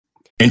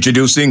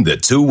Introducing the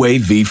Two-Way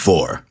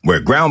V4,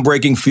 where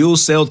groundbreaking fuel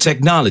cell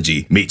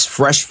technology meets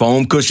fresh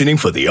foam cushioning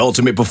for the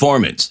ultimate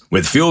performance.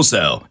 With Fuel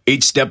Cell,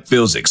 each step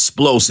feels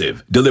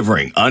explosive,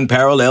 delivering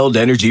unparalleled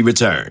energy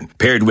return.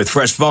 Paired with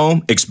fresh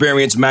foam,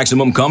 experience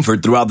maximum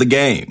comfort throughout the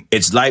game.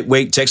 Its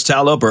lightweight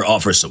textile upper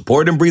offers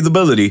support and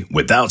breathability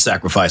without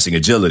sacrificing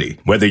agility.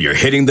 Whether you're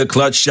hitting the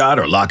clutch shot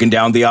or locking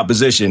down the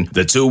opposition,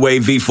 the Two-Way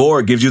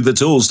V4 gives you the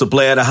tools to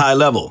play at a high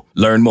level.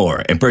 Learn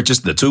more and purchase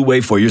the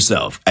Two-Way for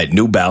yourself at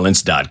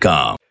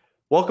newbalance.com.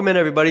 Welcome in,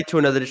 everybody, to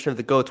another edition of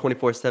the Go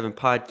 24/7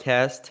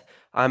 podcast.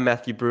 I'm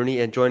Matthew Bruni,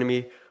 and joining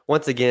me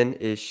once again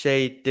is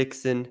Shay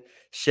Dixon.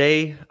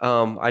 Shay,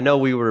 I know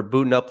we were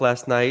booting up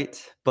last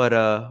night, but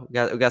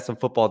we got some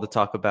football to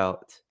talk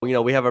about. You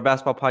know, we have our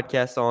basketball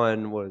podcast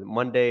on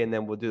Monday, and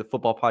then we'll do the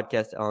football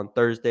podcast on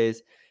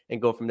Thursdays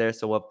and go from there.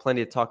 So we'll have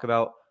plenty to talk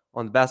about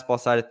on the basketball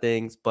side of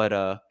things.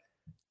 But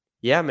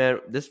yeah, man,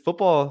 this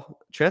football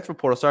transfer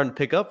portal starting to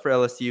pick up for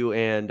LSU,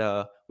 and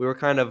we were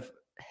kind of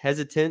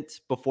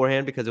hesitant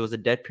beforehand because it was a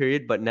dead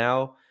period, but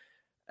now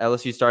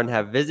LSU starting to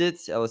have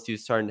visits, LSU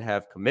starting to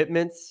have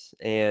commitments,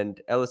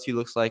 and LSU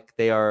looks like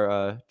they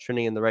are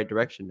trending in the right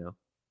direction now.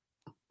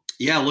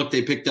 Yeah, look,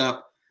 they picked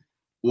up,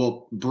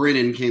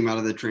 Brennan came out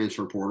of the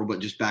transfer portal, but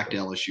just back to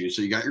LSU.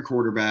 So you got your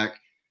quarterback,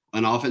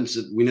 an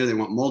offensive, we know they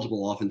want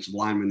multiple offensive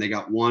linemen. They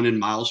got one in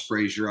Miles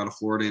Frazier out of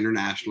Florida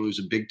International, who's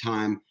a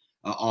big-time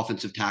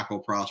offensive tackle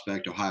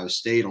prospect, Ohio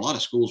State. A lot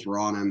of schools were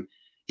on him.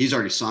 He's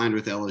already signed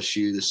with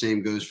LSU. The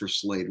same goes for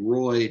Slade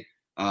Roy,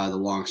 the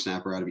long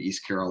snapper out of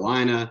East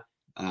Carolina.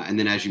 And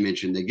then, as you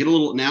mentioned, they get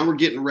now we're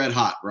getting red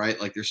hot,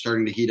 right? Like they're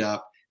starting to heat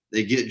up.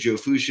 They get Joe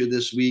Fuchsia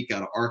this week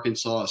out of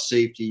Arkansas, a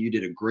safety. You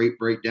did a great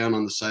breakdown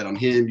on the site on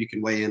him. You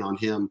can weigh in on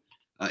him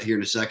here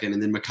in a second.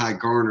 And then Mekhi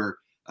Garner,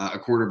 a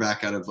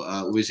cornerback out of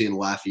Louisiana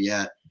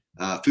Lafayette.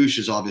 Fuchsia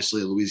is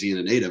obviously a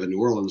Louisiana native, a New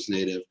Orleans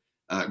native.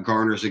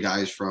 Garner's a guy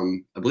who's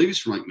from, I believe he's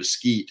from like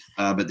Mesquite,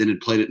 but then had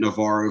played at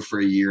Navarro for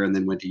a year and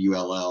then went to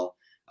ULL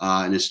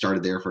and has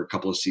started there for a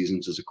couple of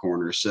seasons as a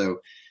corner. So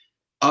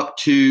up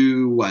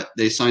to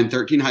they signed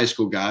 13 high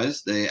school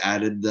guys. They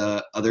added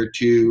the other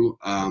two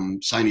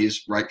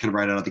signees right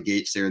out of the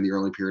gates there in the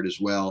early period as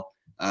well,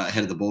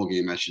 ahead of the bowl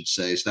game, I should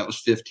say. So that was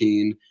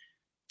 15.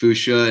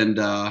 Fuchsia and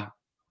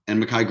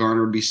Mekhi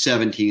Garner would be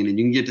 17, and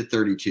you can get to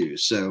 32.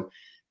 So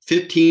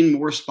 15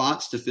 more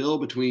spots to fill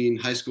between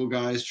high school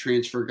guys,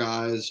 transfer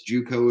guys,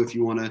 JUCO if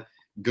you want to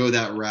go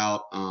that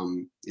route.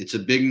 It's a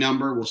big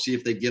number. We'll see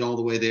if they get all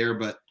the way there,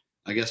 but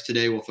I guess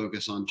today we'll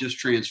focus on just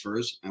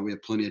transfers. And we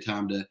have plenty of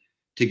time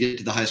to get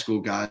to the high school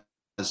guys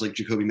like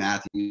Jacoby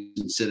Matthews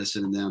and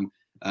Citizen and them.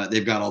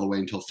 They've got all the way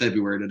until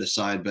February to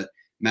decide. But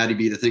Matty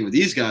B, the thing with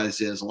these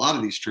guys is a lot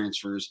of these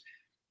transfers,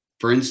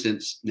 for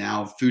instance,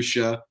 now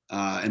Fuchsia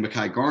and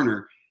Mekhi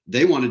Garner,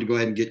 they wanted to go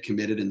ahead and get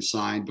committed and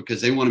signed because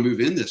they want to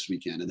move in this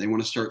weekend and they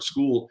want to start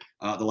school.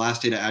 The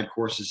last day to add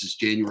courses is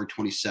January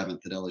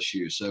 27th at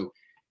LSU. So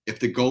if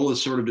the goal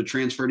is sort of to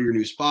transfer to your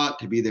new spot,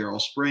 to be there all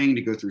spring,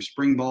 to go through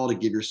spring ball, to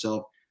give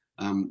yourself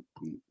a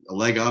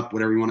leg up,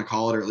 whatever you want to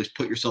call it, or at least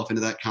put yourself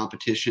into that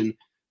competition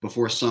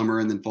before summer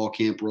and then fall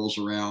camp rolls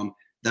around,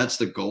 that's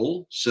the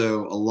goal.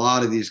 So a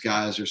lot of these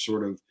guys are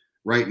sort of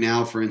right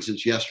now, for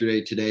instance,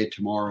 yesterday, today,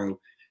 tomorrow,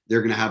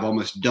 they're going to have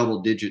almost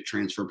double-digit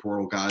transfer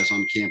portal guys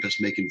on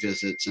campus making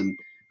visits. And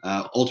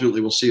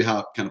ultimately, we'll see how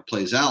it kind of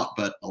plays out.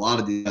 But a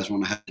lot of these guys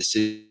want to have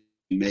decisions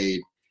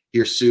made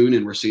here soon.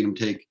 And we're seeing them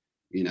take,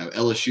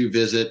 LSU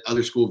visit,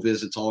 other school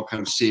visits, all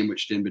kind of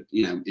sandwiched in,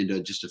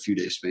 into just a few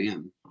days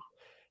span.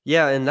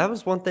 Yeah, and that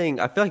was one thing.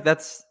 I feel like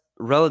that's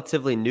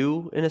relatively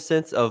new in a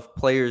sense of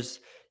players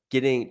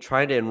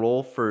trying to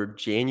enroll for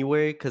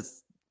January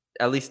because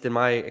at least in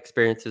my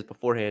experiences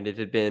beforehand, it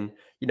had been,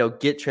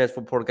 get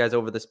transfer portal guys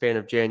over the span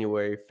of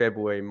January,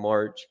 February,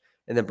 March,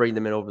 and then bring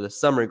them in over the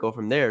summer and go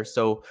from there.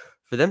 So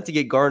for them to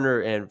get Garner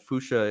and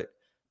Fuchsia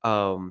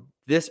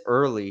this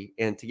early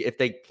and if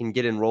they can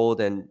get enrolled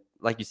and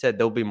like you said,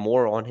 there'll be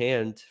more on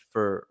hand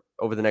for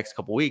over the next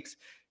couple of weeks.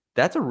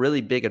 That's a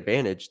really big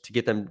advantage to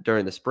get them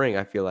during the spring.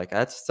 I feel like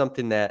that's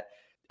something that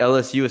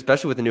LSU,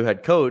 especially with the new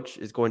head coach,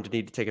 is going to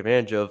need to take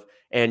advantage of.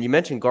 And you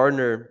mentioned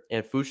Gardner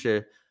and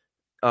Fuchsia.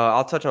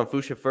 I'll touch on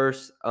Fuchsia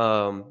first.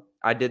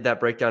 I did that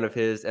breakdown of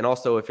his. And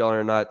also, if y'all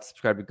are not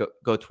subscribed to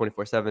Go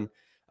 24/7,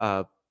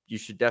 you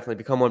should definitely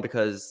become one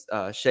because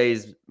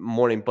Shay's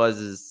morning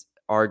buzzes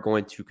are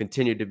going to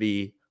continue to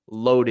be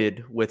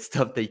loaded with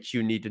stuff that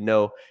you need to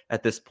know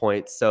at this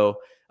point. So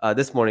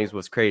this morning's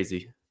was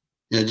crazy.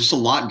 Yeah, just a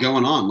lot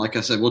going on. Like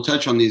I said, we'll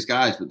touch on these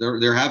guys, but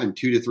they're having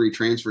 2 to 3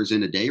 transfers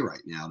in a day right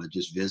now to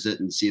just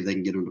visit and see if they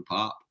can get them to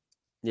pop.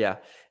 Yeah.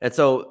 And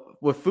so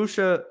with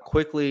Fuchsia,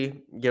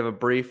 quickly give a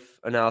brief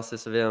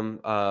analysis of him.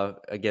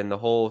 Again, the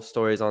whole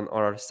story is on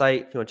our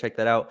site if you want to check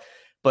that out.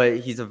 But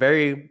he's he's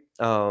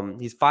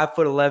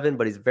 5'11",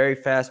 but he's very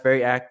fast,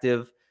 very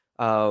active.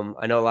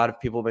 I know a lot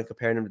of people have been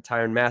comparing him to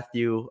Tyrann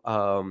Mathieu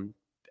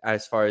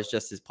as far as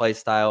just his play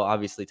style.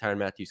 Obviously, Tyrann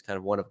Mathieu is kind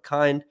of one of a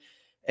kind.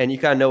 And you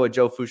kind of know what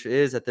Joe Fuchsia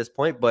is at this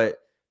point, but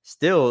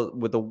still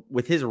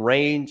with his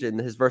range and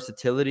his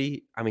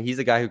versatility, I mean, he's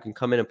a guy who can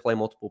come in and play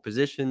multiple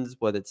positions,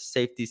 whether it's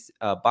safety,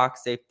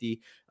 box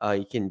safety.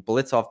 He can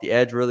blitz off the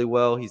edge really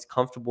well. He's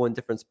comfortable in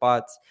different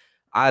spots.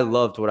 I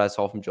loved what I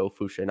saw from Joe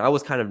Fuchsia, and I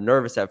was kind of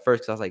nervous at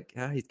first because I was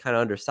like, he's kind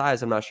of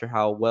undersized. I'm not sure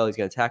how well he's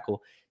going to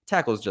tackle.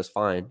 Tackles just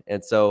fine,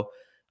 and so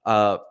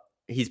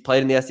he's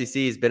played in the SEC.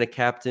 He's been a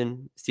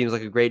captain. Seems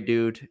like a great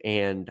dude,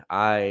 and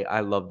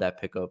I love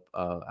that pickup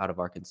out of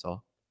Arkansas.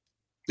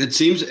 It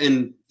seems,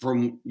 and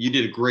from you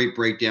did a great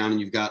breakdown, and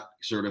you've got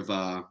sort of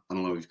I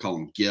don't know if you call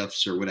them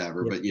gifts or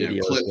whatever, but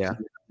videos,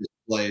 clips,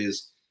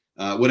 displays,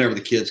 whatever the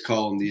kids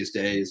call them these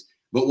days.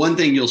 But one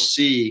thing you'll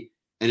see,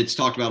 and it's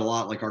talked about a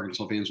lot, like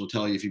Arkansas fans will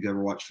tell you if you've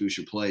ever watched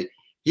Fuchsia play,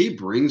 he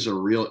brings a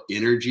real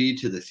energy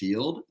to the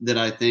field that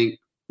I think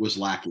was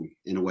lacking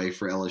in a way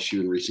for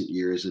LSU in recent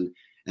years. And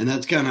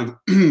that's kind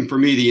of, for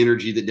me, the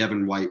energy that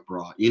Devin White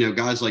brought.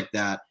 Guys like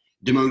that.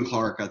 Damone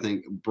Clark, I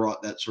think,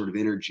 brought that sort of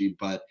energy,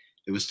 but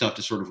it was tough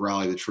to sort of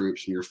rally the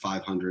troops when you're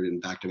 500 in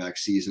back-to-back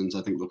seasons.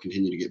 I think they'll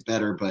continue to get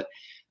better. But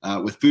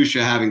with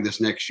Fuchsia having this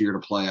next year to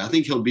play, I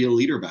think he'll be a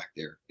leader back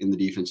there in the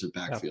defensive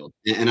backfield.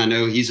 Yeah. And I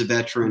know he's a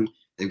veteran.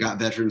 They've got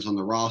veterans on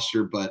the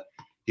roster, but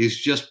he's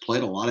just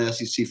played a lot of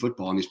SEC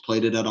football, and he's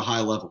played it at a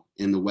high level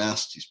in the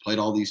West. He's played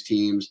all these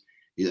teams.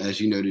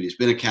 As you noted, he's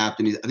been a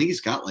captain. I think he's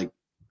got like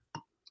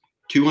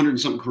 200 and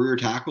something career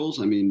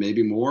tackles. I mean,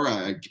 maybe more.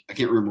 I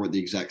can't remember what the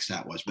exact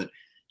stat was, but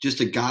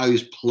just a guy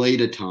who's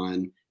played a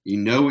ton. You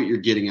know what you're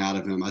getting out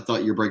of him. I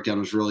thought your breakdown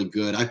was really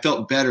good. I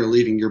felt better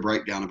leaving your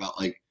breakdown about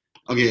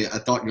okay, I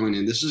thought going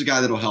in, this is a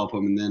guy that'll help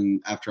him. And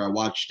then after I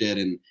watched it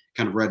and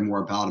kind of read more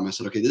about him, I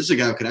said, okay, this is a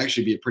guy who could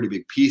actually be a pretty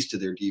big piece to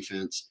their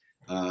defense.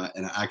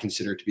 And I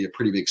consider it to be a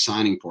pretty big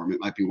signing for him. It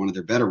might be one of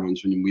their better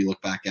ones when we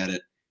look back at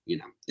it,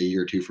 a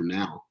year or two from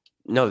now.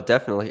 No,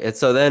 definitely. And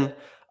so then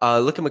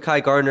look at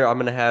Mekhi Garner. I'm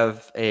going to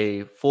have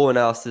a full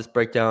analysis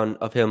breakdown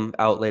of him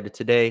out later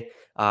today.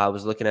 I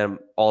was looking at him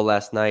all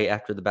last night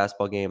after the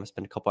basketball game. I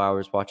spent a couple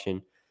hours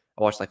watching.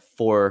 I watched like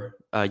 4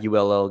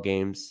 ULL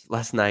games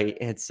last night.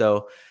 And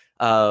so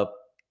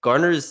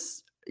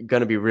Garner's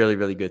going to be really,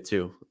 really good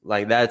too.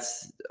 Like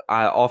that's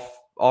right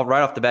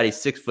off the bat, he's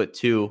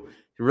 6'2",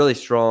 really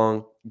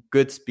strong,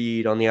 good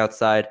speed on the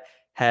outside,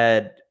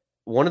 had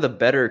one of the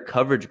better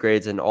coverage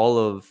grades in all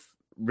of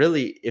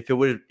really, if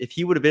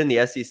he would have been in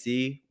the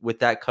SEC with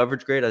that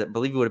coverage grade, I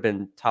believe it would have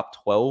been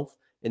top 12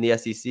 in the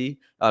SEC,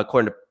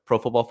 according to Pro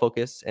Football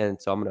Focus.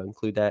 And so I'm going to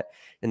include that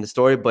in the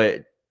story,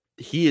 but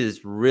he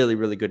is really,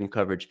 really good in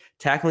coverage.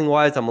 Tackling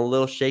wise, I'm a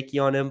little shaky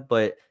on him,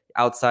 but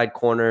outside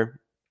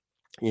corner,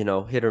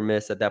 hit or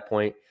miss at that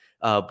point.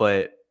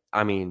 But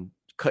I mean,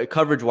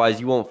 coverage wise,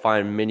 you won't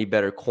find many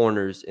better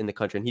corners in the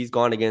country. And he's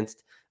gone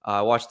against,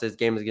 I watched his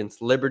games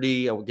against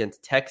Liberty,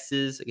 against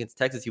Texas. Against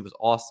Texas, he was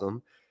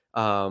awesome.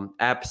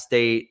 App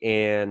State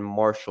and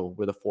Marshall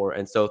were the 4.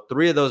 And so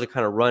 3 of those are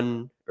kind of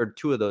run, or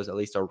 2 of those at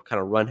least are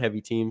kind of run heavy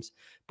teams,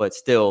 but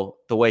still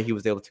the way he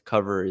was able to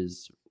cover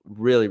is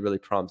really, really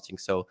promising.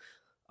 So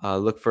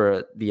look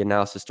for the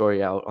analysis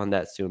story out on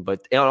that soon,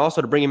 and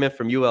also to bring him in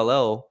from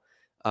ULL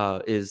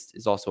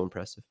is also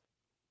impressive.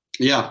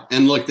 Yeah.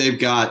 And look,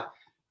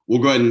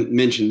 we'll go ahead and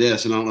mention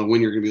this, and I don't know when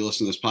you're going to be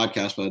listening to this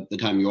podcast, but at the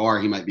time you are,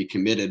 he might be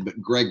committed,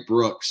 but Greg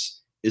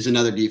Brooks is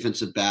another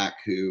defensive back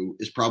who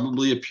is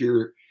probably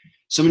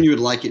someone you would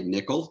like at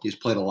nickel. He's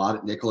played a lot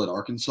at nickel at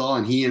Arkansas,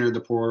 and he entered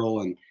the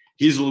portal, and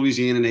he's a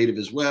Louisiana native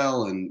as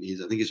well. And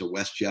I think he's a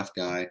West Jeff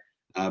guy,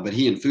 but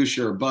he and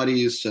Fuchsia are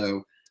buddies.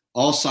 So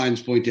all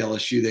signs point to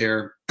LSU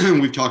there.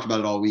 We've talked about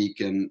it all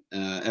week, and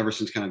ever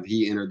since kind of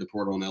he entered the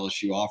portal and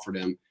LSU offered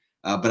him.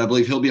 But I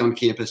believe he'll be on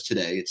campus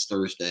today. It's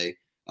Thursday.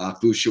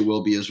 Fuchsia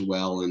will be as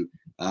well, and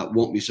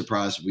won't be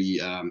surprised if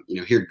we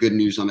hear good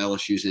news on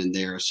LSU's end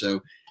there.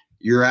 So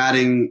you're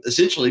adding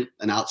essentially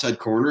an outside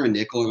corner, a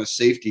nickel, and a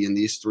safety in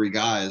these 3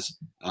 guys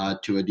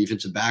to a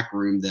defensive back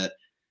room that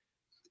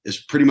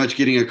is pretty much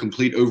getting a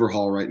complete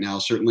overhaul right now,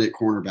 certainly at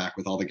cornerback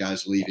with all the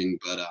guys leaving.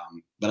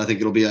 But I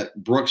think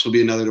Brooks will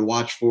be another to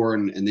watch for,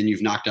 and then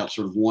you've knocked out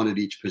sort of one at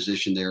each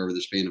position there over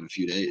the span of a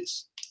few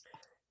days.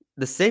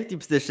 The safety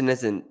position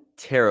isn't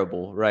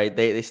terrible, right?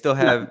 They still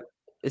have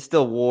it's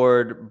still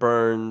Ward,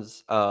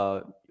 Burns,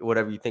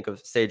 whatever you think of.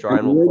 Sage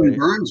Ryan will play.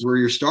 Burns were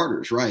your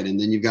starters, right? And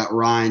then you've got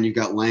Ryan, you've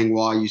got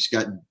Langlois, you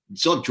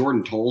still have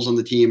Jordan Tolles on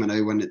the team. I know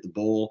he wasn't at the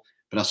bowl,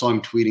 but I saw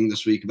him tweeting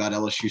this week about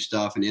LSU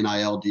stuff and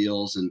NIL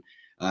deals.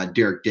 And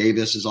Derek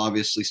Davis is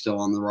obviously still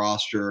on the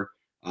roster.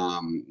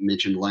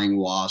 Mentioned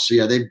Langlois. So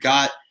yeah, they've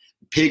got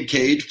Pig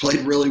Cage played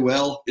really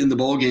well in the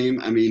bowl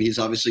game. I mean, he's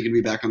obviously going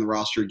to be back on the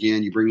roster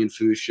again. You bring in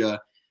Fuchsia.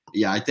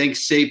 Yeah, I think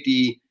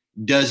safety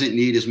doesn't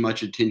need as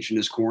much attention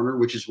as corner,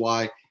 which is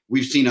why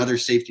we've seen other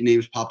safety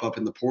names pop up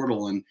in the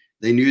portal, and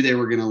they knew they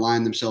were going to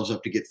line themselves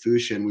up to get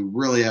Fuchsia, and we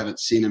really haven't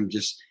seen them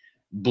just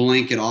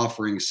blanket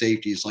offering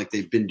safeties like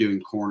they've been doing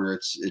corner.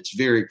 It's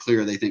very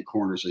clear they think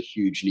corner is a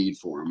huge need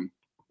for them.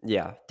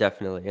 Yeah,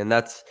 definitely. And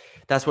that's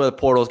where the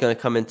portal is going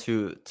to come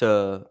into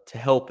to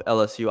help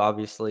LSU,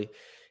 obviously,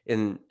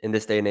 in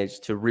this day and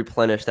age, to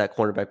replenish that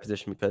cornerback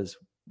position, because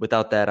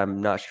without that,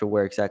 I'm not sure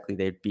where exactly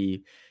they'd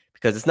be,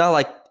 because it's not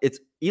like it's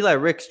Eli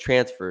Ricks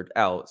transferred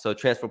out. So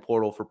transfer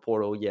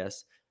portal,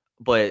 yes.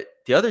 But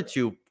the other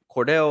two,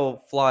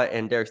 Cordell Flott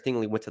and Derek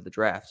Stingley, went to the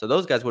draft. So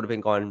those guys would have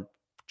been gone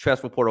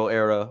transfer portal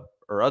era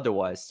or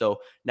otherwise. So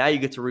now you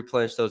get to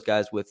replenish those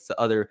guys with the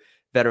other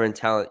veteran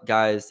talent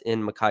guys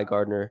in Mekhi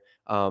Gardner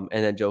and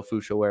then Joe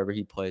Fuchs wherever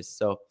he plays.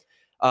 So,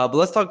 but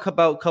let's talk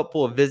about a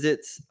couple of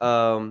visits.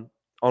 On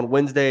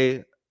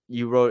Wednesday,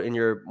 you wrote in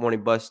your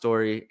Morning Buzz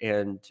story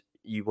and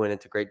you went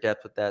into great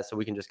depth with that. So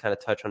we can just kind of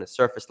touch on the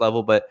surface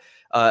level. But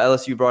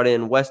LSU brought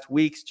in West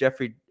Weeks,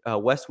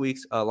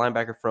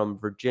 linebacker from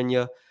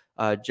Virginia,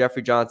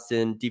 Jeffrey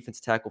Johnson,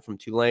 defensive tackle from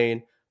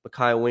Tulane,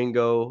 Mekhi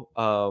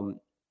Wingo.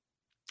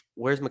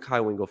 Where's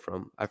Mekhi Wingo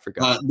from? I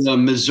forgot. The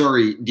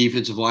Missouri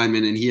defensive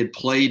lineman, and he had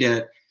played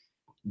at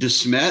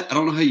DeSmet. I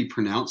don't know how you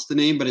pronounce the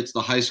name, but it's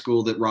the high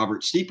school that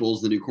Robert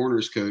Steeples, the new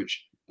corners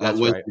coach, was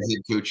the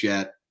head coach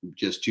at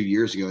just 2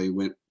 years ago. He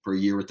went for a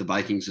year with the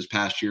Vikings this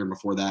past year, and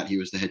before that, he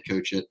was the head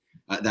coach at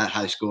that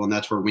high school, and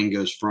that's where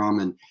Wingo's from.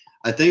 And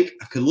I think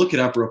I could look it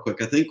up real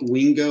quick. I think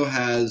Wingo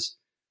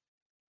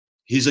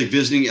he's like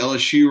visiting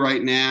LSU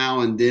right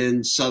now, and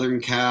then Southern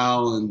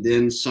Cal, and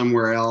then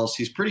somewhere else.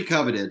 He's pretty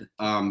coveted,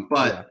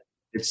 but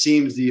it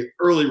seems the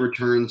early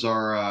returns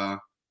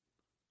are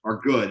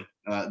good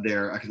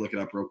there. I could look it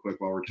up real quick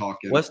while we're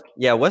talking.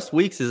 West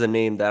Weeks is a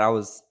name that I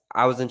was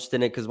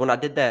interested in because when I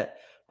did that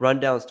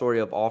rundown story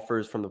of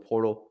offers from the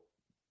portal,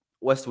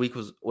 West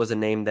Weeks was a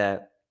name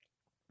that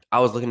I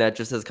was looking at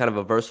just as kind of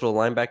a versatile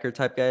linebacker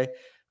type guy.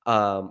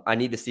 I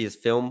need to see his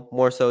film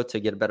more so to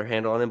get a better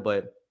handle on him,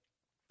 but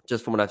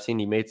just from what I've seen,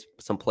 he made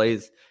some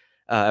plays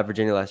at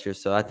Virginia last year.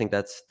 So I think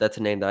that's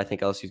a name that I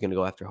think LSU is going to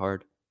go after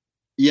hard.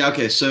 Yeah,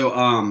 okay.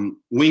 So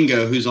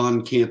Wingo, who's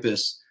on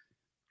campus,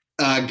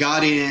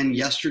 got in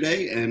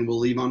yesterday and will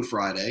leave on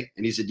Friday.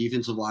 And he's a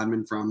defensive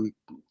lineman from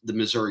the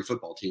Missouri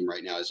football team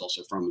right now. He's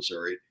also from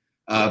Missouri.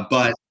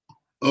 But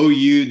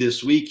OU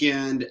this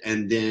weekend,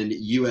 and then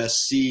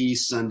USC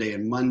Sunday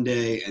and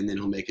Monday, and then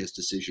he'll make his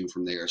decision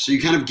from there. So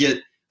you kind of get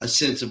a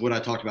sense of what I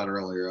talked about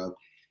earlier of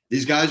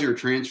these guys are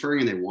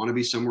transferring and they want to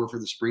be somewhere for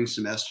the spring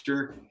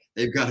semester.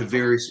 They've got a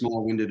very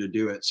small window to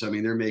do it. So, I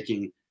mean, they're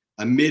making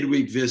a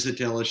midweek visit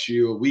to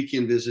LSU, a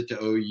weekend visit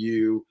to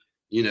OU,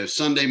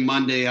 Sunday,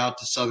 Monday out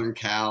to Southern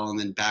Cal, and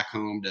then back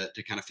home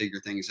to kind of figure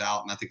things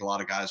out. And I think a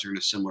lot of guys are in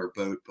a similar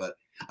boat. But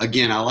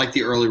again, I like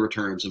the early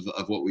returns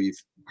of what we've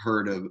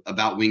heard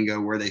about Wingo,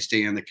 where they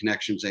stand, the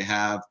connections they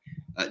have.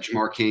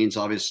 Jamar Cain's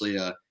obviously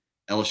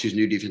LSU's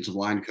new defensive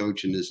line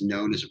coach and is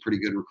known as a pretty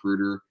good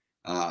recruiter,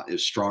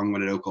 is strong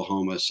one at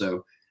Oklahoma.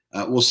 So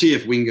we'll see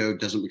if Wingo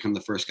doesn't become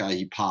the first guy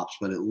he pops,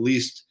 but at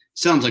least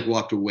sounds like we'll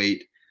have to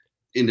wait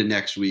into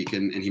next week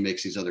and he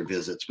makes these other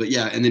visits. But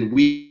yeah, and then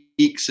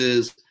Weeks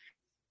is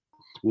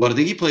I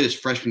think he played his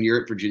freshman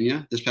year at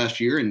Virginia this past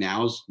year and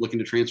now is looking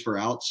to transfer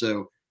out.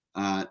 So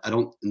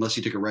unless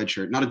he took a red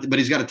shirt, but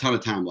he's got a ton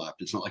of time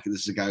left. It's not like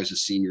this is a guy who's a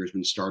senior, has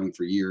been starting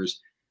for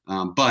years.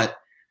 But I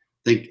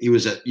think he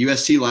was at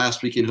USC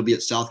last weekend. He'll be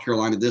at South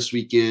Carolina this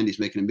weekend. He's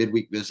making a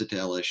midweek visit to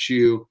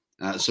LSU.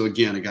 So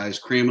again, a guy who's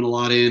cramming a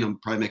lot in. I'll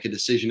probably make a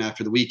decision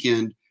after the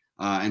weekend,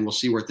 and we'll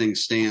see where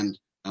things stand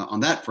on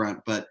that front.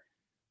 But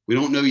we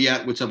don't know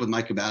yet what's up with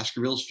Micah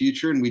Baskerville's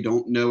future, and we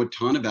don't know a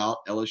ton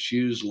about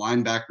LSU's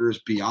linebackers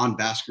beyond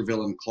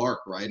Baskerville and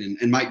Clark, right?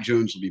 And Mike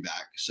Jones will be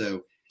back.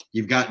 So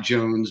you've got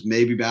Jones,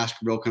 maybe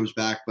Baskerville comes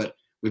back, but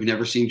we've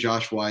never seen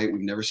Josh White.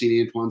 We've never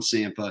seen Antoine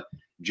Sampa.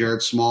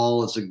 Jared Small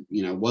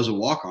was a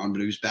walk-on,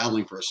 but he was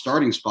battling for a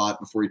starting spot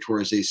before he tore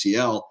his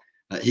ACL.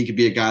 He could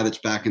be a guy that's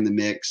back in the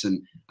mix.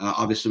 And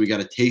obviously we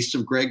got a taste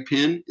of Greg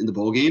Penn in the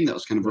bowl game. That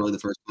was kind of really the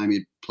first time he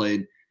had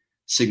played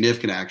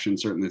significant action,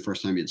 certainly the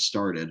first time he had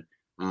started.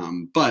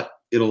 But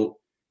you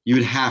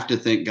would have to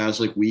think guys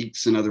like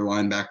Weeks and other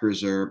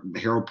linebackers or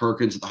Harold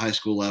Perkins at the high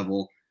school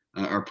level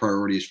are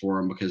priorities for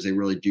him because they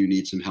really do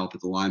need some help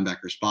at the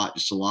linebacker spot.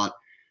 Just a lot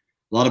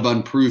of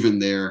unproven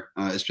there,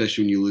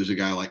 especially when you lose a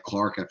guy like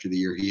Clark after the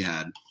year he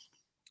had.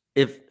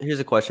 Here's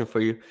a question for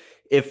you.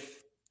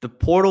 If the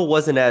portal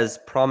wasn't as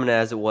prominent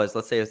as it was,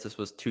 let's say if this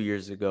was 2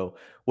 years ago,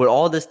 would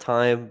all this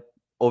time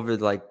over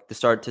like the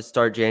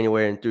start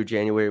January and through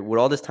January, would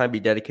all this time be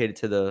dedicated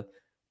to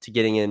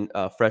getting in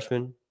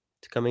freshmen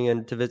to coming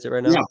in to visit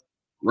right now? Yeah,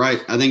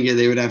 right. I think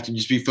they would have to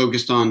just be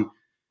focused on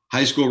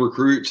high school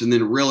recruits and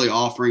then really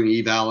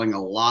evaling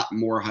a lot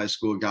more high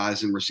school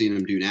guys than we're seeing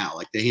them do now.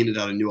 Like they handed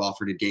out a new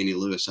offer to Danny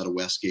Lewis out of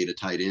Westgate, a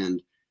tight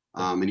end,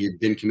 and he had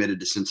been committed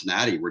to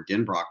Cincinnati where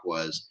Denbrock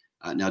was.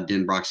 Now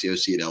Denbrock's the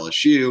OC at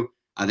LSU.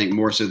 I think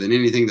more so than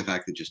anything, the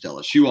fact that just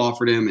LSU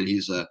offered him and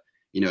he's a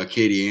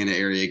Acadiana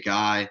area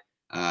guy,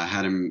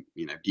 had him,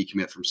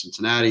 decommit from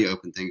Cincinnati,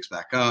 open things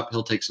back up.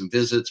 He'll take some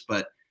visits,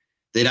 but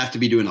they'd have to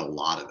be doing a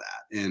lot of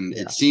that. And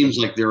it seems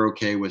like they're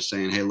okay with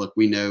saying, hey, look,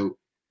 we know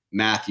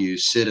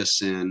Matthews,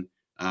 Citizen,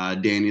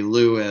 Danny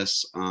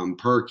Lewis,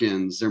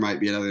 Perkins, there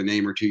might be another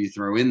name or two you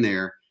throw in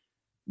there.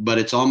 But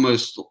it's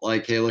almost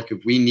like, hey, look,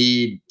 if we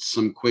need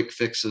some quick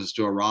fixes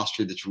to a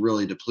roster that's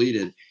really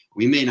depleted,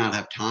 we may not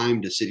have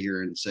time to sit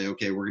here and say,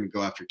 okay, we're going to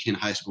go after 10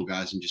 high school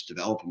guys and just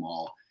develop them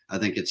all. I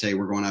think it's, hey,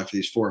 we're going after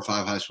these 4 or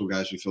 5 high school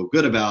guys we feel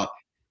good about,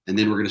 and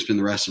then we're going to spend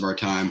the rest of our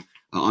time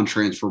on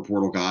transfer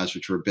portal guys,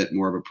 which are a bit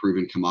more of a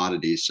proven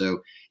commodity. So,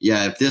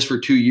 yeah, if this were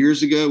 2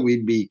 years ago,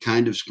 we'd be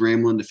kind of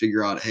scrambling to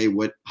figure out, hey,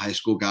 what high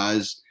school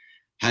guys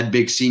had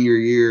big senior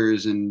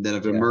years and that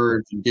have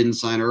emerged and didn't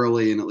sign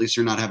early, and at least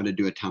they're not having to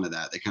do a ton of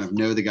that. They kind of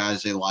know the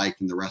guys they like,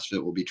 and the rest of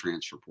it will be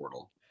transfer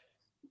portal.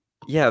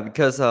 Yeah,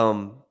 because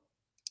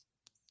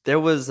there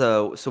was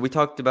so we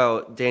talked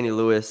about Danny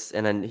Lewis,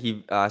 and then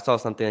he I saw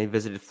something. He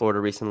visited Florida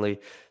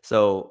recently,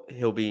 so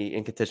he'll be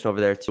in contention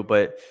over there too.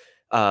 But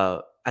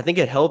I think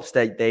it helps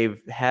that they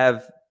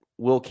have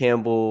Will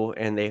Campbell,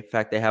 and in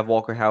fact they have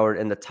Walker Howard,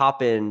 and the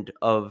top end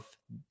of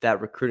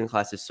that recruiting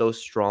class is so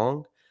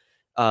strong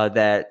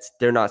that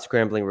they're not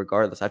scrambling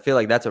regardless. I feel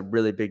like that's a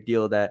really big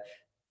deal, that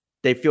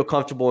they feel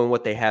comfortable in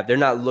what they have. They're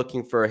not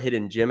looking for a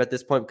hidden gem at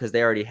this point because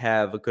they already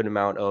have a good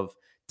amount of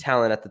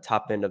talent at the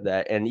top end of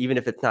that. And even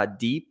if it's not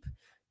deep,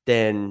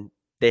 then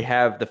they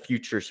have the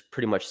futures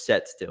pretty much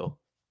set still.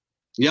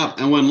 Yeah,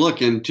 and when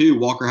looking too,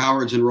 Walker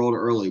Howard's enrolled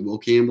early. Will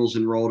Campbell's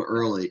enrolled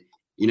early.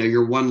 You know,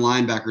 your one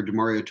linebacker,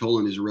 Demario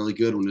Tolan, is a really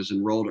good one, is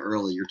enrolled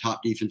early. Your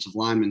top defensive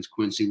lineman's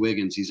Quincy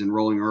Wiggins. He's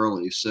enrolling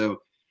early.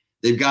 So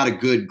they've got a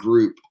good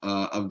group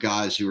of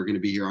guys who are going to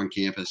be here on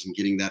campus and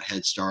getting that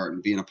head start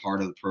and being a part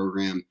of the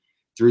program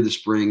through the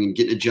spring and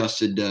getting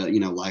adjusted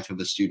to, life of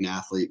a student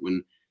athlete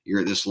when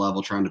you're at this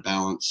level, trying to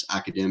balance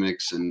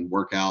academics and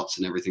workouts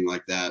and everything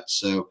like that.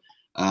 So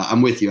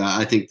I'm with you.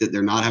 I think that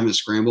they're not having to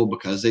scramble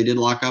because they did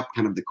lock up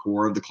kind of the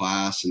core of the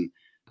class, and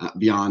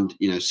beyond,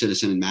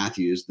 Citizen and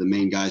Matthews, the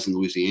main guys in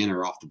Louisiana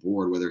are off the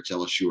board, whether it's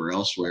LSU or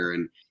elsewhere.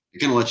 And it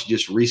kind of lets you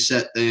just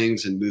reset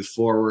things and move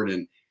forward.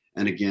 And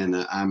again,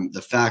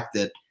 the fact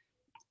that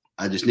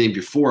I just named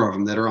you 4 of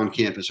them that are on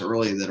campus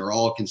early that are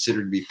all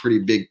considered to be pretty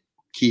big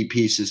key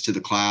pieces to the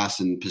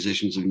class and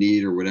positions of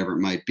need or whatever it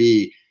might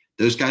be.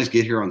 Those guys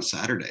get here on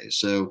Saturday.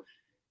 So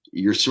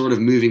you're sort of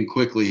moving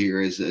quickly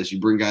here as you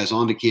bring guys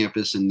onto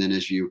campus, and then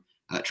as you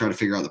try to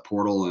figure out the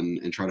portal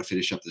and try to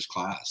finish up this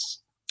class.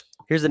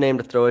 Here's a name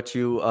to throw at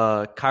you.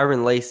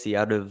 Kyron Lacey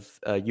out of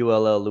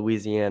ULL,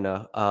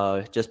 Louisiana,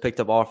 just picked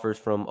up offers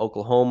from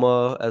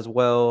Oklahoma as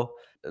well.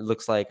 It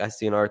looks like I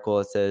see an article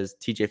that says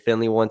TJ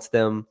Finley wants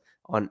them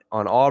on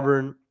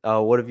Auburn.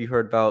 What have you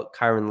heard about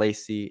Kyron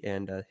Lacey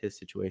and his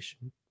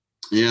situation?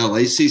 Yeah,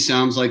 Lacey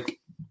sounds like,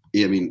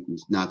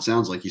 not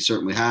sounds like, he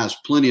certainly has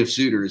plenty of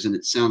suitors, and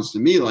it sounds to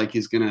me like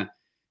he's going to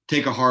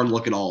take a hard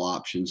look at all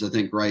options. I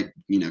think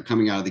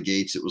coming out of the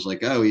gates, it was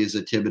like, oh, he's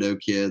a Thibodeau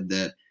kid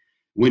that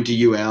went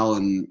to UL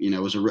and, he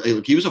was a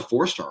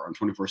 4-star on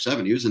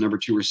 24/7. He was the number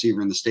 2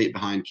 receiver in the state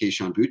behind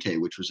Kayshon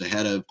Boutte, which was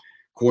ahead of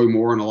Coy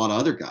Moore and a lot of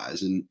other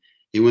guys. And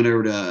he went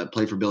over to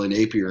play for Billy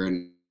Napier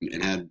and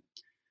had,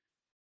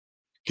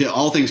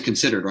 all things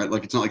considered, right?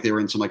 Like, it's not like they were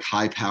in some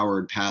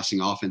high-powered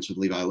passing offense with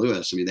Levi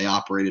Lewis. I mean, they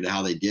operated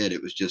how they did.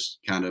 It was just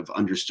kind of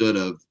understood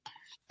of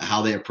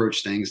how they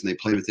approach things, and they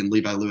played within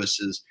Levi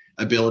Lewis's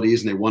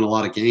abilities, and they won a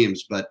lot of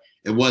games. But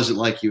it wasn't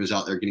like he was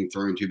out there getting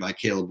thrown to by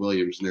Caleb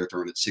Williams and they're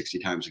throwing it 60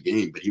 times a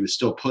game. But he was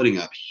still putting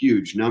up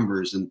huge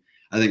numbers, and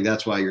I think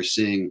that's why you're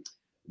seeing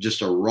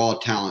just a raw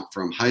talent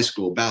from high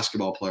school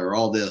basketball player,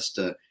 all this,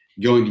 to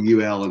going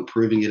to UL and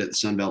proving it at the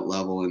Sun Belt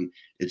level. And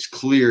it's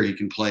clear he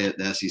can play at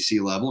the SEC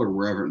level or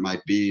wherever it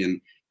might be.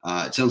 And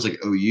it sounds like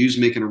OU's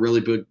making a really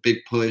big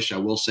push. I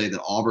will say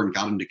that Auburn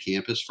got him to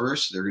campus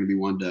first. So they're going to be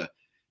one to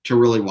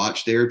really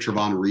watch there.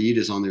 Trevon Reed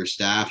is on their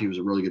staff. He was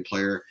a really good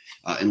player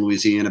in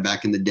Louisiana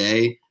back in the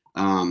day,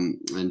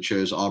 and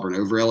chose Auburn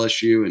over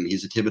LSU. And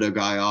he's a Thibodeau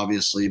guy,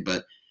 obviously,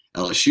 but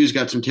LSU's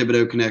got some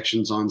Thibodeau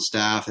connections on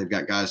staff. They've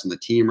got guys on the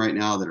team right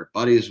now that are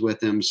buddies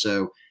with him.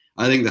 So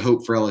I think the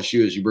hope for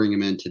LSU is you bring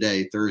him in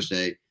today,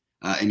 Thursday,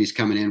 and he's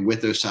coming in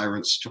with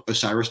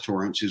Osiris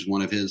Torrance, who's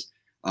one of his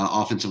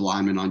offensive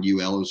linemen on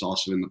UL, who's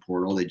also in the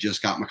portal. They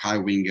just got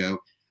Makai Wingo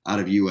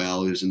out of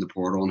UL, who's in the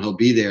portal, and he'll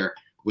be there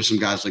with some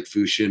guys like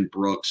Fuchsia and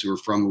Brooks, who are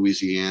from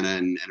Louisiana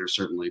and are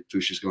certainly,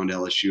 Fuchsia's going to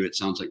LSU. It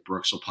sounds like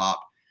Brooks will pop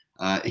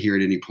here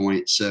at any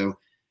point. So,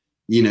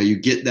 you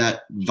get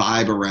that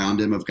vibe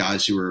around him of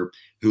guys who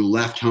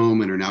left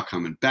home and are now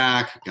coming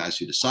back, guys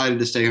who decided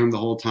to stay home the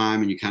whole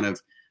time, and you kind of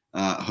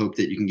hope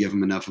that you can give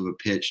them enough of a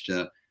pitch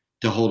to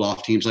hold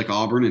off teams like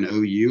Auburn and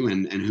OU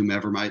and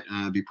whomever might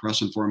be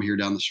pressing for him here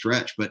down the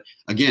stretch. But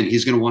again,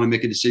 he's going to want to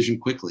make a decision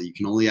quickly. You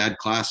can only add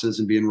classes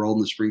and be enrolled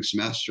in the spring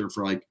semester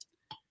for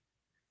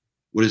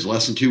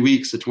less than 2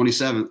 weeks, the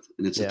 27th,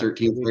 and it's the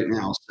 13th right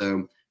now.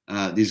 So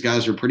these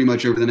guys are pretty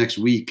much over the next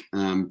week,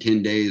 10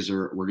 days,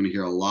 or we're going to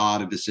hear a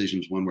lot of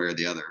decisions one way or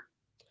the other.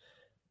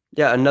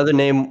 Yeah, another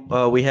name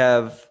we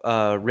have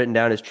written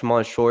down is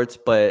Tremont Shorts,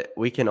 but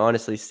we can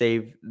honestly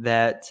save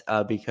that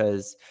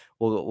because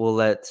we'll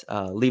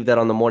leave that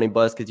on the Morning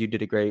Buzz, because you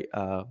did a great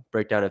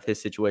breakdown of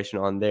his situation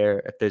on there.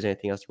 If there's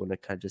anything else you want to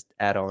kind of just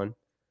add on.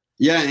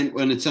 Yeah,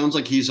 and it sounds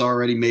like he's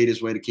already made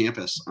his way to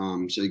campus.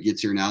 So he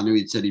gets here now. I knew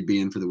he'd said he'd be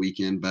in for the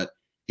weekend, but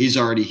he's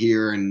already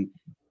here. And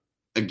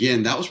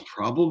again, that was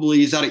probably,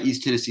 he's out of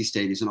East Tennessee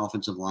State. He's an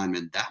offensive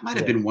lineman. That might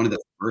have been one of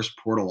the first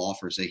portal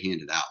offers they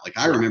handed out. Like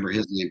I remember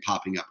his name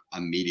popping up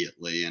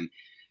immediately. And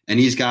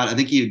he's got, I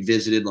think he had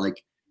visited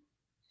like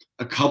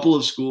a couple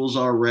of schools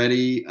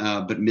already,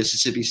 but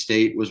Mississippi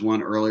State was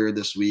one earlier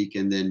this week,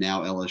 and then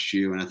now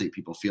LSU. And I think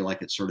people feel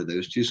like it's sort of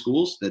those two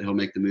schools that he'll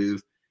make the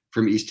move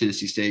from East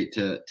Tennessee State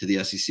to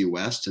the SEC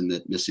West, and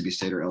that Mississippi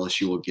State or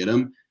LSU will get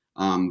him.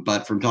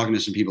 But from talking to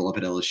some people up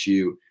at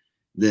LSU,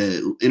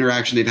 the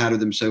interaction they've had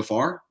with him so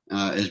far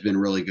has been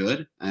really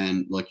good.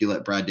 And look, you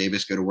let Brad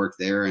Davis go to work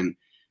there, and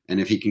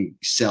if he can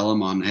sell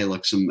him on, hey,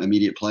 look, some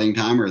immediate playing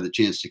time or the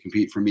chance to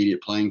compete for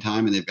immediate playing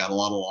time, and they've got a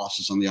lot of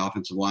losses on the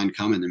offensive line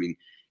coming. I mean,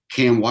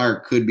 Cam Wire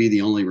could be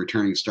the only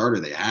returning starter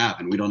they have,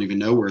 and we don't even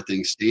know where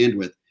things stand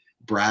with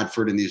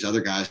Bradford and these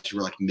other guys who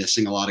were like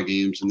missing a lot of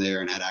games in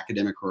there and had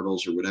academic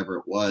hurdles or whatever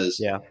it was.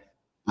 Yeah,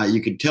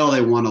 you could tell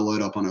they want to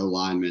load up on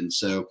O-linemen.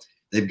 So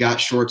they've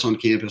got Shorts on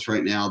campus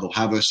right now. They'll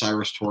have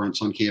Osiris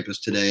Torrance on campus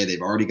today.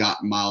 They've already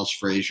got Miles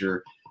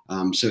Frazier.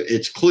 So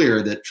it's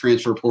clear that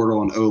transfer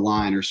portal and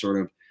O-line are sort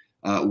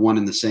of one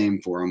and the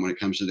same for them when it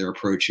comes to their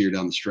approach here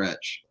down the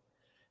stretch.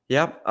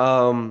 Yeah.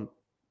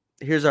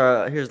 Here's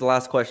the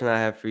last question I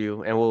have for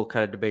you, and we'll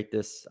kind of debate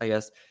this, I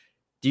guess.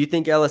 Do you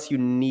think LSU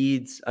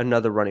needs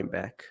another running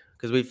back?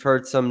 Because we've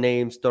heard some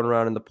names thrown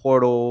around in the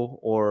portal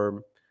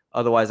or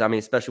otherwise. I mean,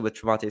 especially with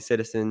Trevante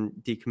Citizen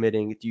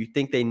decommitting, do you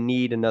think they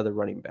need another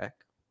running back?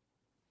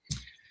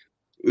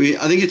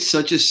 I think it's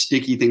such a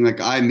sticky thing. Like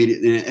I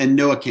immediately, and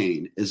Noah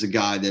Cain is a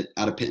guy that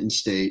out of Penn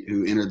State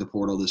who entered the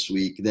portal this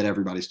week that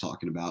everybody's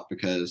talking about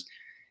because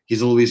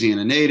he's a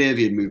Louisiana native.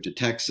 He had moved to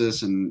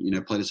Texas and,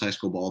 played his high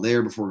school ball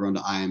there before going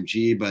to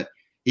IMG, but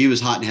he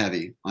was hot and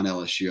heavy on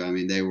LSU. I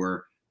mean, they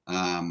were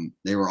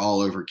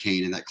all over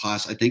Cain in that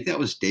class. I think that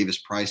was Davis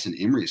Price and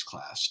Emory's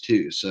class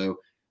too. So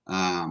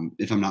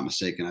if I'm not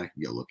mistaken, I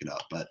can go look it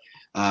up,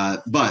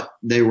 but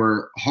they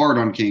were hard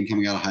on Cain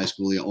coming out of high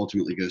school. He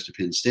ultimately goes to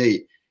Penn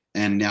State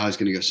and now he's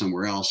going to go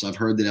somewhere else. I've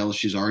heard that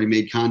LSU's already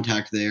made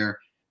contact there.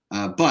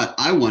 But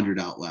I wondered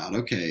out loud,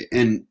 okay.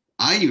 And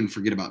I even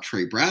forget about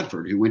Trey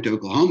Bradford, who went to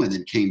Oklahoma and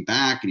then came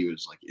back, and he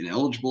was like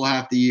ineligible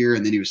half the year,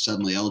 and then he was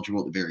suddenly eligible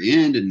at the very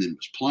end and then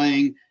was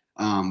playing.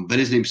 But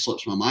his name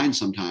slips my mind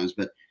sometimes.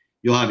 But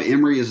you'll have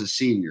Emory as a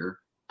senior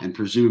and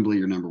presumably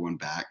your number one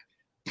back.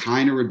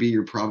 Kiner would be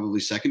your probably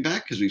second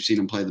back because we've seen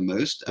him play the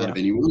most out of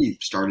anyone. He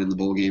started in the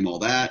bowl game, all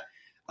that.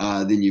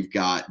 Then you've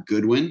got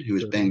Goodwin, who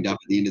was banged up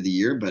at the end of the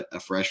year, but a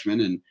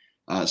freshman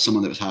and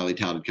someone that was highly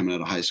touted coming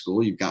out of high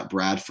school. You've got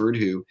Bradford,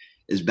 who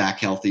is back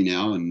healthy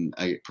now and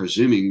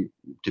presuming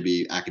to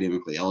be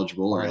academically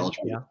eligible or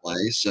eligible to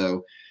play.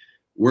 So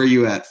where are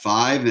you at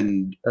 5?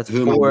 And that's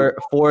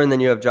four, and then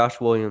you have Josh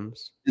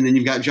Williams. And then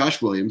you've got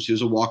Josh Williams,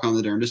 who's a walk-on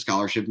that earned a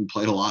scholarship and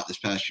played a lot this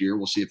past year.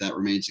 We'll see if that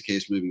remains the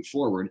case moving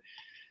forward.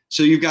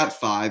 So you've got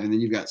 5, and then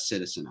you've got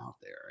Citizen out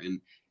there. And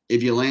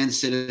if you land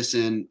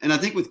Citizen, and I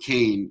think with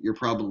Cain, you're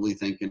probably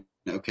thinking,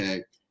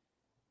 okay,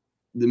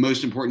 the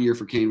most important year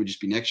for Cain would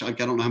just be next year.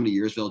 Like, I don't know how many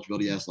years of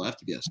eligibility he has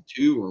left, if he has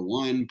 2 or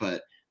 1,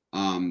 but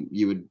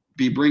you would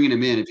be bringing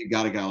him in if you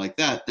got a guy like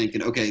that,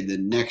 thinking, okay, the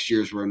next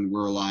year's when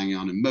we're relying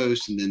on him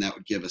most, and then that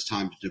would give us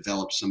time to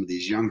develop some of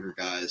these younger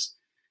guys.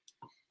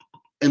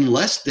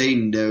 Unless they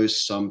know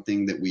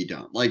something that we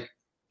don't. Like,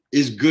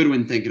 is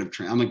Goodwin thinking of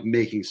I'm like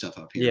making stuff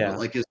up here. Yeah. But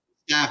like, is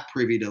staff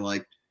privy to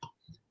like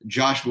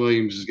Josh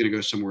Williams is going to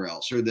go somewhere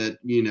else, or that,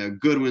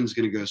 Goodwin's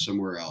going to go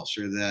somewhere else,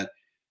 or that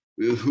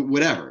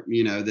whatever,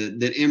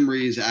 that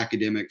Emory's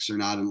academics are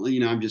not,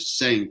 I'm just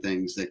saying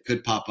things that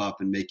could pop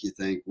up and make you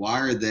think, why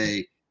are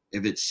they,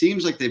 if it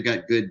seems like they've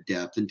got good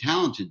depth and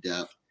talented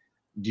depth,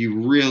 do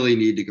you really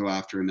need to go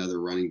after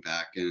another running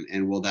back?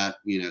 And will that,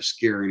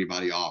 scare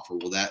anybody off, or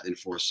will that then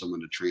force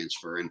someone to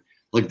transfer? And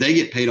look, they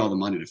get paid all the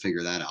money to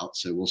figure that out.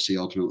 So we'll see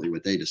ultimately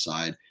what they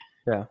decide.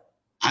 Yeah.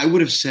 I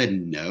would have said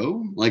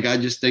no. Like, I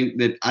just think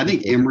that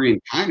Emory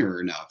and Kiner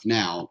are enough.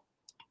 Now,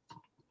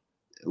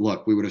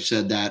 look, we would have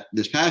said that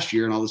this past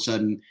year, and all of a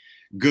sudden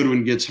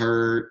Goodwin gets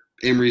hurt,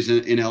 Emory's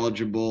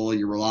ineligible,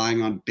 you're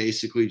relying on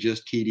basically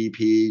just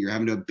TDP, you're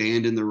having to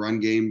abandon the run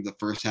game the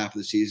first half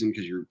of the season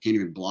because you can't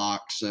even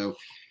block. So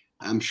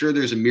I'm sure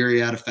there's a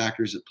myriad of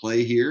factors at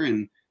play here,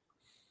 and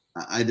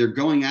they're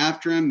going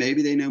after him.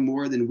 Maybe they know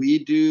more than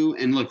we do.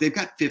 And look, they've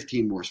got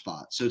 15 more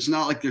spots, so it's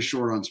not like they're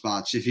short on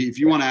spots. If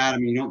you want to add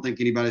him, you don't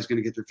think anybody's going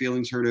to get their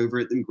feelings hurt over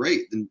it, then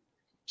great, then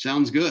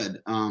sounds good.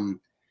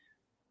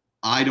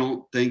 I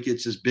don't think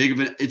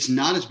it's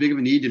not as big of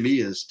a need to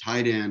me as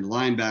tight end,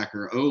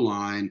 linebacker,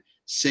 O-line,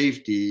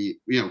 safety,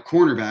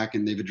 cornerback,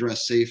 and they've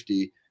addressed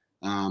safety,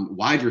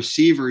 wide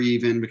receiver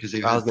even, because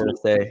they've had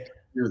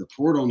near the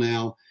portal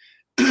now.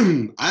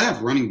 I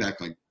have running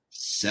back like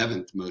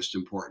 7th most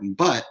important,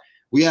 but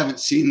we haven't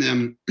seen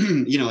them,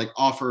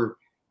 offer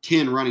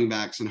 10 running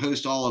backs and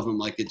host all of them.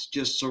 Like, it's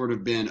just sort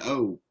of been,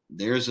 oh,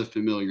 there's a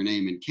familiar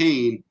name in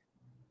Cain.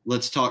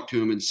 Let's talk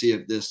to him and see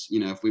if this,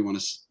 if we want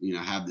to,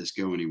 have this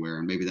go anywhere.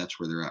 And maybe that's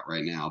where they're at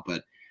right now.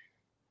 But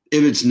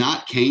If it's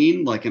not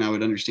Kane, and I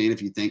would understand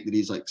if you think that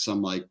he's like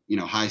some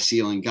high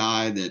ceiling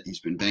guy that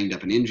he's been banged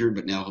up and injured,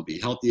 but now he'll be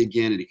healthy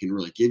again and he can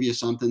really give you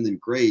something, then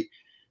great.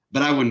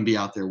 But I wouldn't be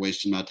out there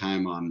wasting my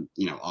time on,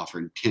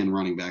 offering 10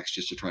 running backs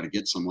just to try to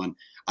get someone.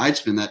 I'd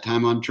spend that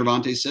time on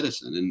Trevante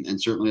Citizen,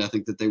 and certainly I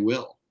think that they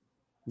will.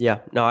 Yeah,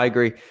 no, I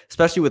agree.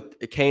 Especially with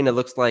Kane, it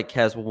looks like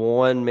has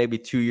 1, maybe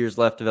 2 years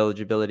left of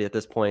eligibility at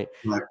this point.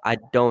 Right. I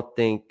don't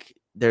think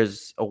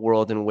there's a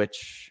world in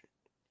which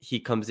he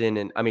comes in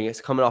and,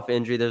 it's coming off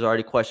injury. There's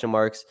already question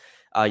marks.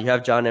 You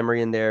have John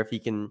Emery in there. If he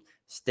can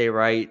stay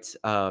right,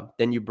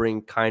 then you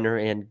bring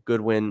Kiner and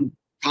Goodwin.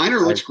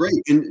 Kiner looks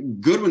great,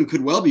 and Goodwin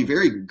could well be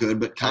very good,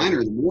 but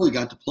Kiner, the more he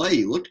got to play,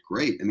 he looked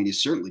great.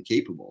 He's certainly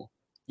capable.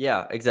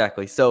 Yeah,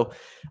 exactly. So,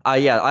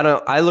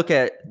 I look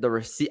at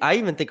I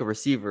even think a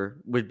receiver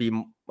would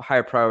be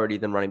higher priority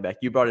than running back.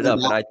 You brought it up,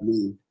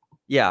 and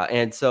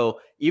and so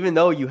even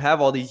though you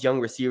have all these young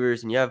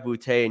receivers and you have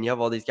Boutte and you have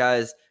all these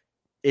guys,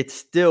 it's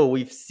still,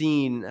 we've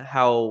seen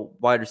how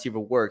wide receiver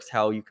works,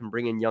 how you can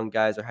bring in young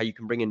guys or how you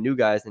can bring in new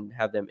guys and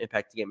have them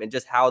impact the game, and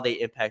just how they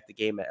impact the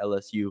game at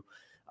LSU.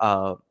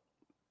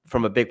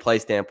 From a big play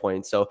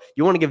standpoint. So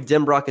you want to give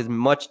Denbrock as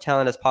much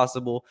talent as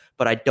possible,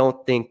 but I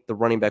don't think the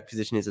running back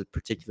position is a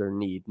particular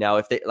need. Now,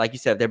 if they, like you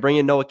said, if they bring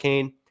in Noah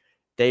Cain,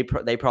 they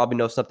probably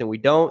know something we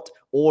don't,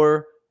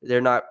 or they're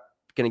not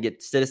going to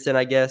get Citizen,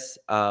 I guess.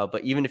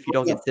 But even if you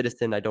don't get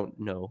Citizen, I don't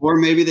know. Or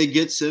maybe they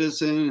get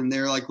Citizen and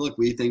they're like, look,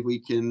 we think we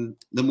can,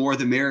 the more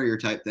the merrier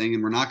type thing,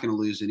 and we're not going to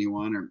lose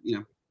anyone, or,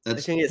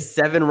 that's going to get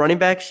 7 running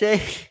back,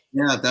 Shay.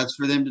 Yeah, that's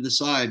for them to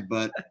decide,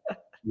 but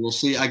we'll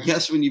see. I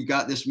guess when you've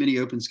got this many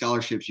open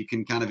scholarships, you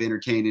can kind of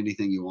entertain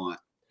anything you want.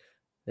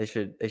 They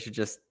should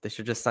just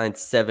sign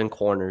 7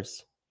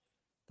 corners.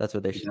 That's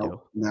what they should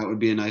do. That would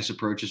be a nice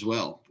approach as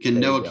well. Can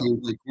Noah Cain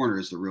play corner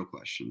is the real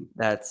question.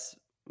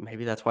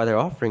 Maybe that's why they're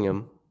offering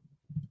him.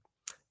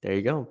 There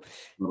you go.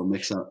 A little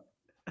mix up.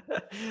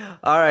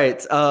 All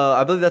right.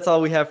 I believe that's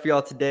all we have for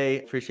y'all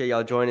today. Appreciate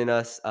y'all joining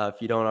us.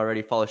 If you don't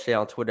already, follow Shay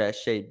on Twitter at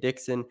Shay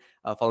Dixon.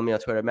 Follow me on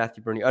Twitter at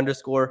Matthew Burney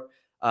 _.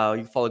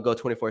 You can follow Go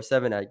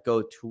 24/7 at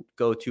Go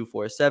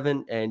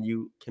 247, and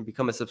you can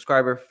become a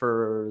subscriber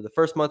for the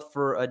first month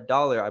for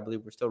 $1. I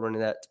believe we're still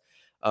running that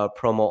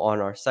promo on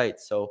our site.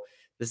 So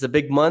this is a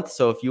big month.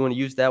 So if you want to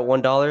use that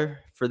 $1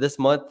 for this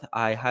month,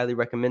 I highly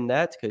recommend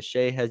that, because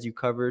Shay has you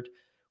covered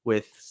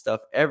with stuff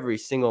every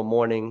single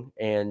morning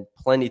and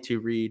plenty to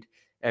read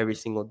every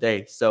single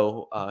day.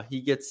 So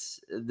he gets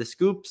the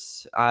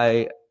scoops,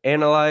 I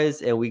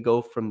analyze, and we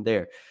go from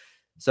there.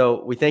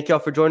 So we thank y'all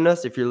for joining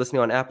us. If you're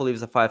listening on Apple, leave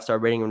us a 5-star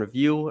rating and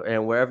review.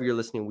 And wherever you're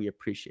listening, we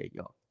appreciate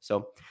y'all.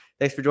 So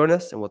thanks for joining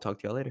us, and we'll talk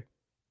to y'all later.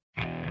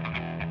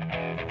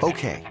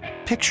 Okay,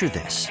 picture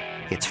this.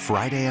 It's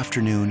Friday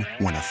afternoon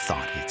when a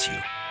thought hits you.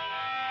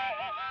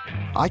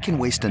 I can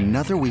waste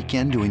another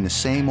weekend doing the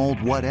same old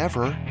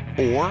whatever,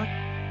 or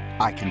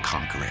I can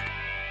conquer it.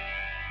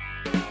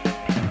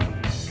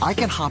 I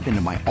can hop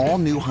into my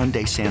all-new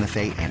Hyundai Santa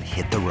Fe and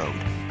hit the road.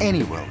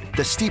 Any road.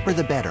 The steeper,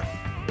 the better.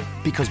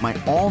 Because my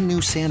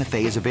all-new Santa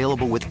Fe is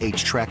available with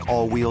H-Track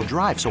all-wheel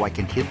drive, so I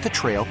can hit the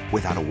trail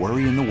without a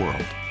worry in the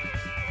world.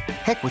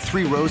 Heck, with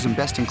 3 rows and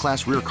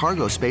best-in-class rear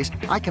cargo space,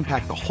 I can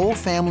pack the whole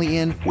family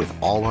in with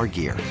all our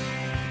gear.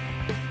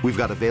 We've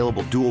got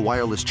available dual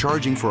wireless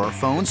charging for our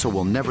phones, so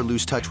we'll never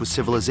lose touch with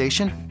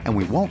civilization, and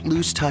we won't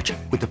lose touch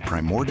with the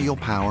primordial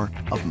power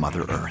of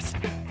Mother Earth.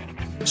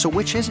 So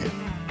which is it?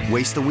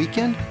 Waste the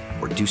weekend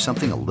or do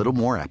something a little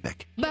more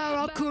epic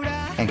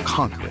and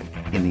conquer it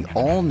in the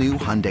all-new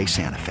Hyundai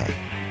Santa Fe?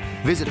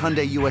 Visit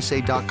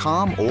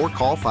HyundaiUSA.com or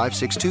call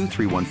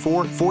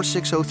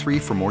 562-314-4603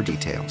 for more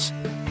details.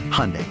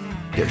 Hyundai,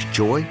 there's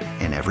joy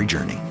in every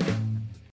journey.